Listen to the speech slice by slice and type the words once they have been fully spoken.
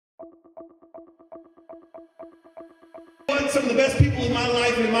Some of the best people in my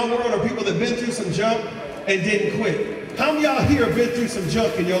life and in my world are people that have been through some junk and didn't quit. How many of y'all here have been through some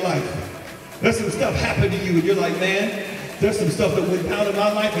junk in your life? There's some stuff happened to you and you're like, man, there's some stuff that went down in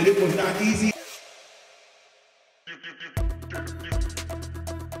my life and it was not easy.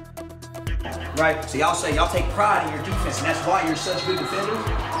 Right, so y'all say y'all take pride in your defense and that's why you're such good defenders,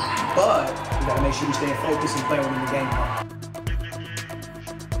 but you gotta make sure you stay focused and play within the game plan.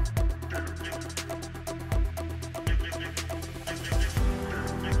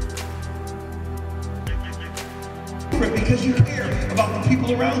 Because you care about the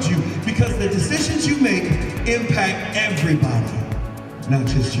people around you, because the decisions you make impact everybody, not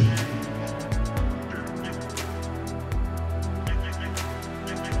just you.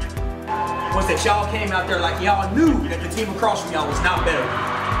 Was that y'all came out there like y'all knew that the team across from y'all was not better.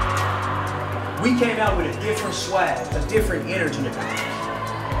 We came out with a different swag, a different energy about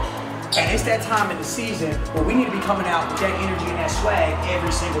us. And it's that time in the season where we need to be coming out with that energy and that swag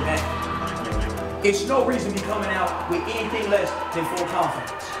every single day. It's no reason to be coming out with anything less than full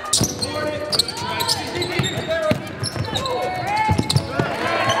confidence.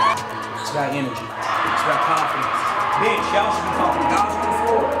 It's about energy. It's about confidence. Bench, y'all should be talking. Guys on the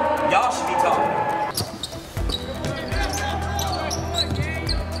floor, y'all should be talking.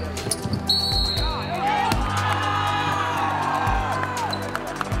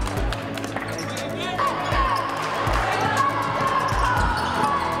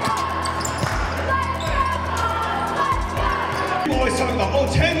 Always talking about,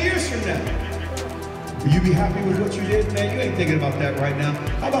 oh, 10 years from now. Will you be happy with what you did? Man, you ain't thinking about that right now.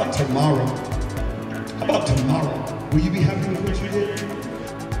 How about tomorrow? How about tomorrow? Will you be happy with what you did?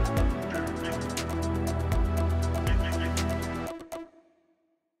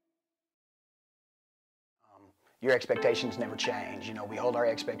 Your expectations never change. You know, we hold our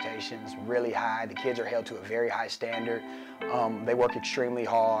expectations really high. The kids are held to a very high standard. They work extremely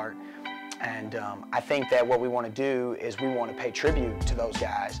hard. And I think that what we want to do is we want to pay tribute to those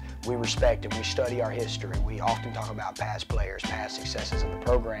guys. We respect and we study our history. We often talk about past players, past successes in the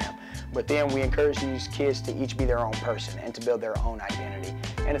program, but then we encourage these kids to each be their own person and to build their own identity.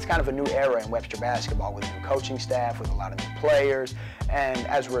 And it's kind of a new era in Webster basketball with a new coaching staff, with a lot of new players. And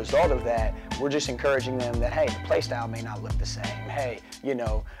as a result of that, we're just encouraging them that, hey, the play style may not look the same. Hey, you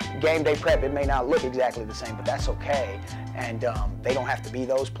know, game day prep, it may not look exactly the same, but that's okay. And they don't have to be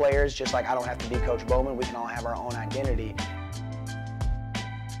those players, just like I don't have to be Coach Bowman. We can all have our own identity.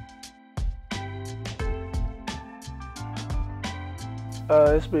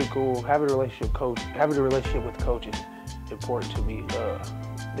 It's been cool. Having a relationship with coach is important to me.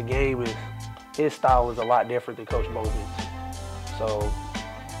 The game is, his style is a lot different than Coach Bowman's. So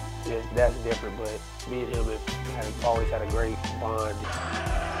that's different, but me and him have always had a great bond.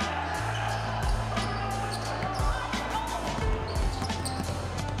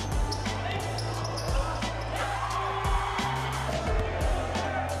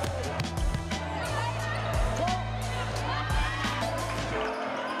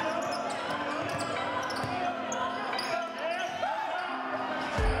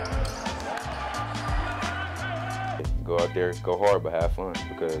 Go out there, go hard, but have fun,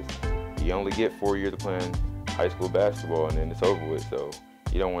 because you only get 4 years of playing high school basketball and then it's over with. So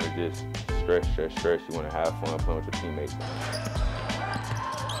you don't want to just stress. You want to have fun playing with your teammates.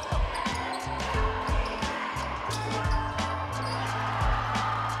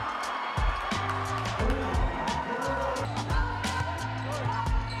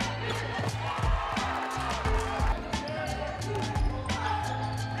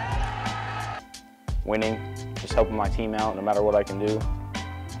 Winning, just helping my team out no matter what I can do.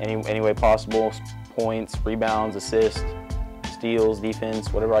 Any way possible, points, rebounds, assists, steals,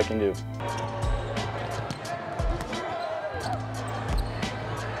 defense, whatever I can do.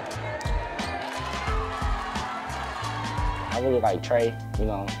 I really like Trey, you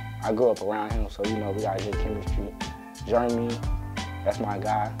know, I grew up around him, so, you know, we got good chemistry. Jeremy, that's my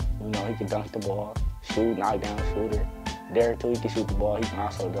guy, you know, he can dunk the ball, shoot, knockdown shooter. Derek, too, he can shoot the ball, he can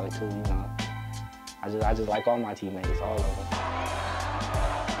also dunk too, you know. I just like all my teammates, all of them.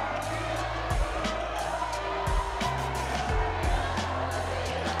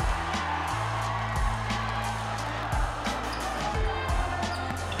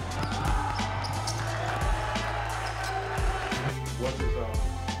 What is,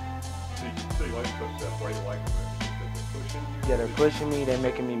 so you like Coach Steph, why do you like them? They're pushing you? Yeah, they're pushing me, they're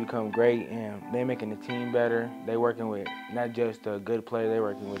making me become great, and they're making the team better. They're working with not just a good player, they're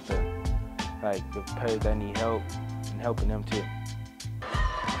working with the players that need help and helping them too.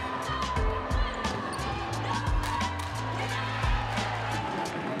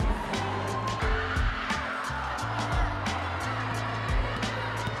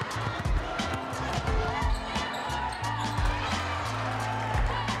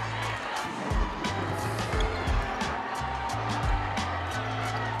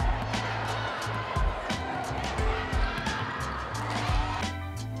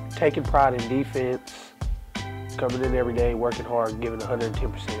 taking pride in defense, coming in every day, working hard, giving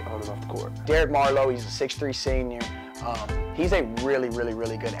 110% on and off the court. Derek Marlowe, he's a 6'3" senior. He's a really, really,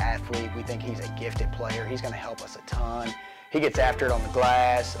 really good athlete. We think he's a gifted player. He's going to help us a ton. He gets after it on the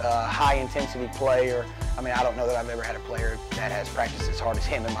glass, high-intensity player. I mean, I don't know that I've ever had a player that has practiced as hard as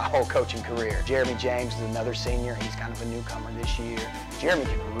him in my whole coaching career. Jeremy James is another senior. He's kind of a newcomer this year. Jeremy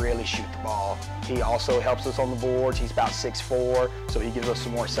can really shoot the ball. He also helps us on the boards. He's about 6'4", so he gives us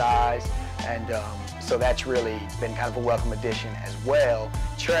some more size. And so that's really been kind of a welcome addition as well.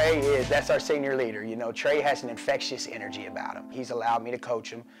 Trey that's our senior leader. You know, Trey has an infectious energy about him. He's allowed me to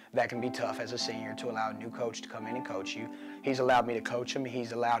coach him. That can be tough as a senior, to allow a new coach to come in and coach you. He's allowed me to coach him.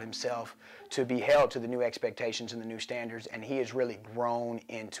 He's allowed himself to be held to the new expectations and the new standards, and he has really grown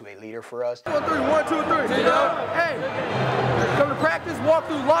into a leader for us. 1, 3, 1, 2, 3. Hey, come to practice, walk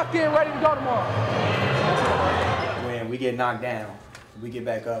through, locked in, ready to go tomorrow. When we get knocked down, we get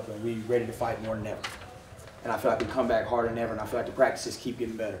back up and we ready to fight more than ever. And I feel like we come back harder than ever, and I feel like the practices keep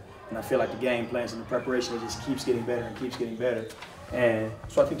getting better. And I feel like the game plans and the preparation, it just keeps getting better and keeps getting better. And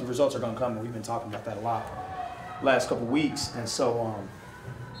so I think the results are going to come, and we've been talking about that a lot last couple weeks. And so,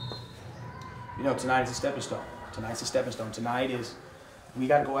 you know, tonight is a stepping stone. Tonight's a stepping stone. Tonight is, we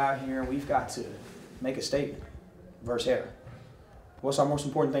got to go out here and we've got to make a statement versus Hare. What's our most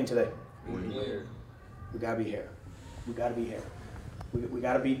important thing today? We got to be here. We got to be here. We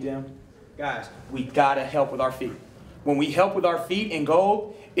got to beat them. Guys, we got to help with our feet. When we help with our feet in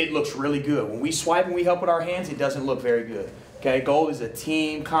goal, it looks really good. When we swipe and we help with our hands, it doesn't look very good. Okay, goal is a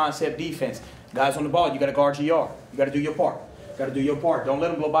team concept defense. Guys on the ball, you got to guard your yard. You got to do your part. You got to do your part. Don't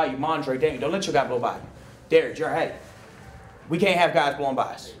let them blow by you. Mondre, Daniel, don't let your guy blow by you. Derek, Jared, hey, we can't have guys blowing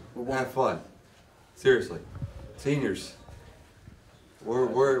by us. Have fun. Seriously. Seniors. You're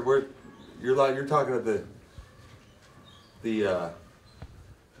talking at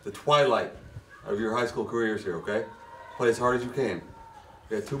the twilight of your high school careers here, okay? Play as hard as you can.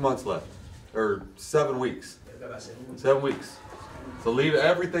 You got 2 months left, or 7 weeks. 7 weeks. So leave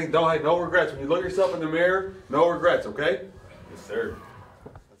everything, no regrets. When you look yourself in the mirror, no regrets, okay? Yes, sir.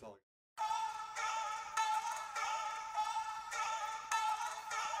 That's all.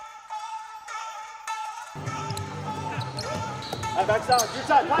 Backside, your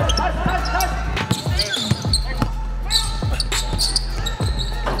side, nice.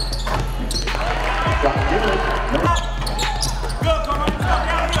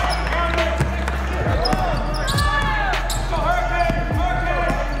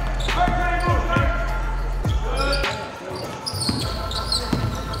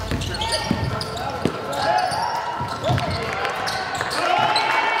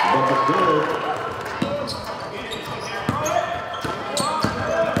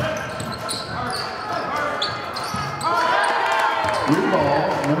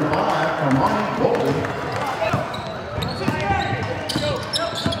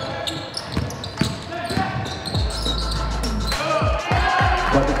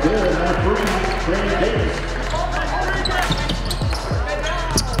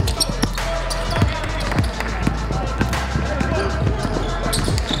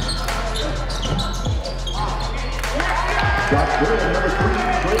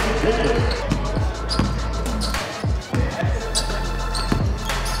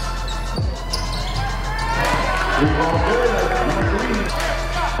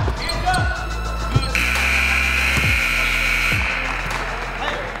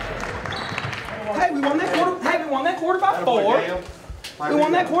 We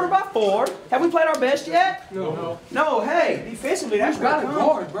won that quarter by 4. Have we played our best yet? No. No, hey, defensively, that's got to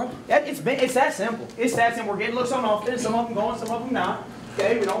guard, bro. It's that simple. It's that simple. We're getting looks on offense. Some of them going, some of them not.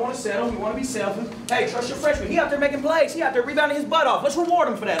 Okay, we don't want to settle. We want to be selfish. Hey, trust your freshman. He out there making plays. He out there rebounding his butt off. Let's reward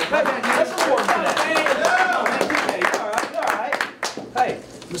him for that, okay? Let's reward him for that. All right. Hey,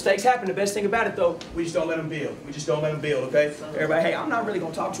 mistakes happen. The best thing about it, though, we just don't let them build. We just don't let them build, okay? Everybody, hey, I'm not really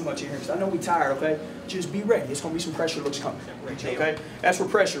going to talk too much in here because I know we're tired, okay? Just be ready. It's going to be some pressure looks coming, okay? That's where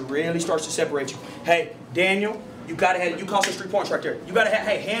pressure really starts to separate you. Hey, Daniel, you got to have, you cost us 3 points right there. You got to have,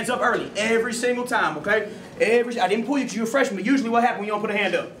 hey, hands up early every single time, okay? I didn't pull you because you're a freshman, but usually what happens when you don't put a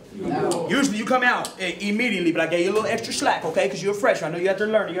hand up? No. Usually you come out immediately, but I gave you a little extra slack, okay? Because you're a freshman. I know you out there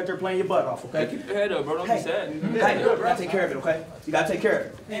learning. You out there playing your butt off, okay? Keep your head up, bro. Don't be sad. Hey, you got to take care of it, okay? You got to take care of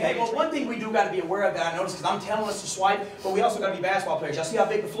it. Hey, well, one thing we do got to be aware of that I noticed, because I'm telling us to swipe, but we also got to be basketball players. Y'all see how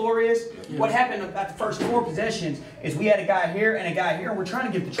big the floor is? Yeah. What happened about the first 4 possessions is we had a guy here and a guy here, and we're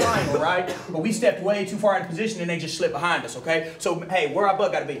trying to get the triangle, right? But we stepped way too far out of position, and they just slipped behind us, okay? So, hey, where our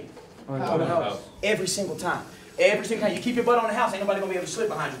butt got to be? On the house. Every single time. Every single time. You keep your butt on the house, ain't nobody going to be able to slip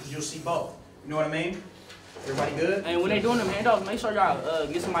behind you because you'll see both. You know what I mean? Everybody good? And when they doing them handoffs, make sure y'all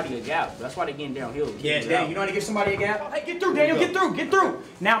give somebody a gap. That's why they getting downhill. Yeah, Daniel, you know how to give somebody a gap? Hey, get through, Daniel, get through, get through.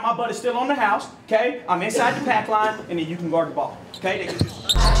 Now my butt is still on the house, okay? I'm inside the pack line, and then you can guard the ball, okay? They can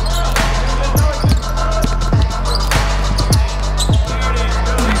just...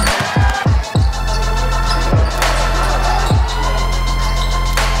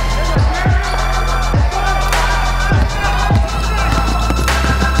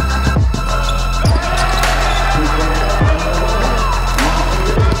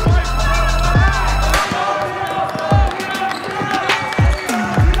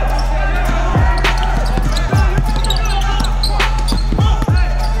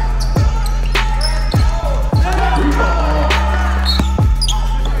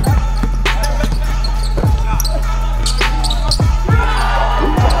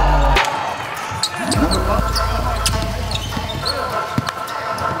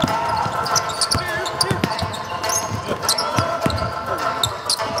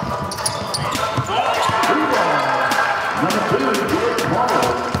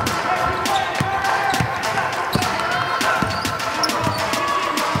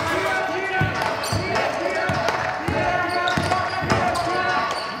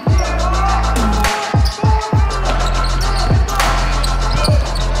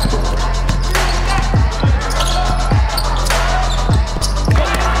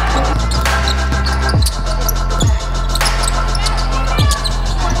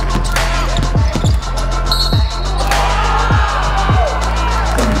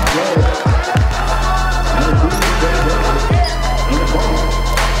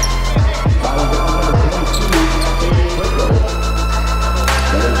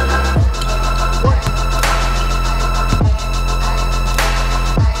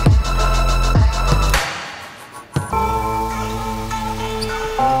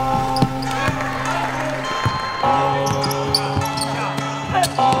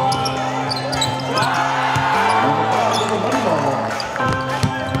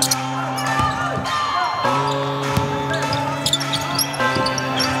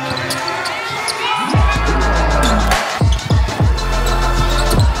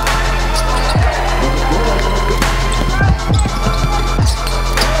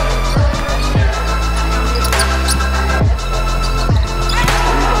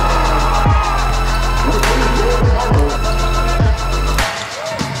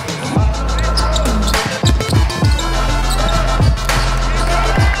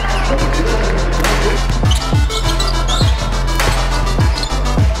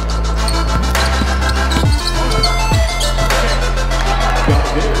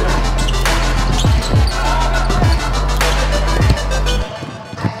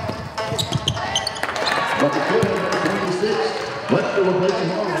 Webster will place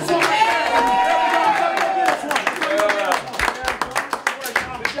him on.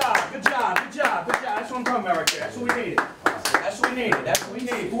 Good job. That's what I'm talking about right there. That's what we needed. That's what we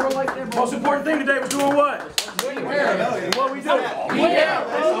needed. Most important thing today was doing what? What we do. Yeah.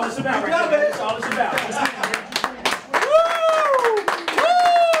 That's all it's about right there. That's all it's about.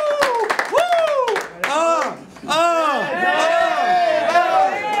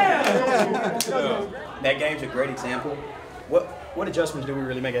 That game's a great example. What adjustments do we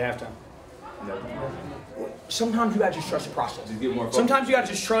really make at halftime? Sometimes you gotta just trust the process. Sometimes you gotta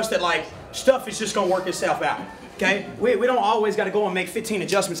just trust that like stuff is just gonna work itself out. Okay? We don't always gotta go and make 15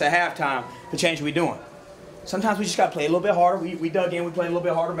 adjustments at halftime to change what we're doing. Sometimes we just gotta play a little bit harder. We dug in, we played a little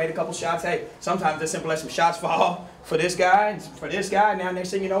bit harder, made a couple shots. Hey, sometimes it's simple as some shots fall for this guy and for this guy. Now next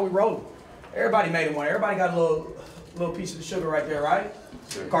thing you know, we rolling. Everybody made it one. Everybody got a little piece of the sugar right there, right?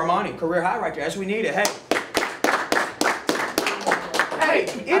 Sure. Carmani, career high right there. That's what we needed. Hey,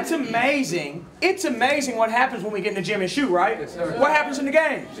 it's amazing. It's amazing what happens when we get in the gym and shoot, right? Yes, what happens in the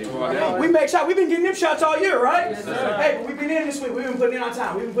game? We make shots. We've been getting them shots all year, right? Yes, hey, but we've been in this week. We've been putting in on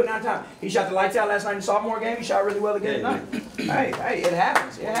time. He shot the lights out last night in the sophomore game. He shot really well again tonight. Hey, it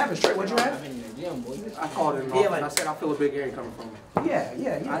happens. It happens. Trey, what'd you have? I called it off and I said I feel a big area coming from him.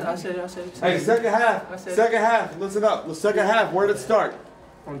 Yeah. I said. Hey, second half. Listen up. The second half, where did it start?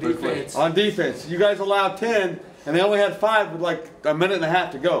 On defense. On defense. You guys allowed 10, and they only had 5 with like a minute and a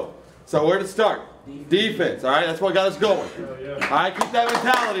half to go. So where did it start? Defense. All right, that's what got us going. All right, keep that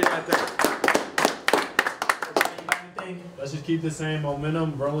mentality right there. Let's just keep the same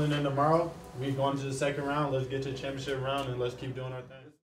momentum rolling in tomorrow. We've gone to the second round. Let's get to the championship round, and let's keep doing our thing.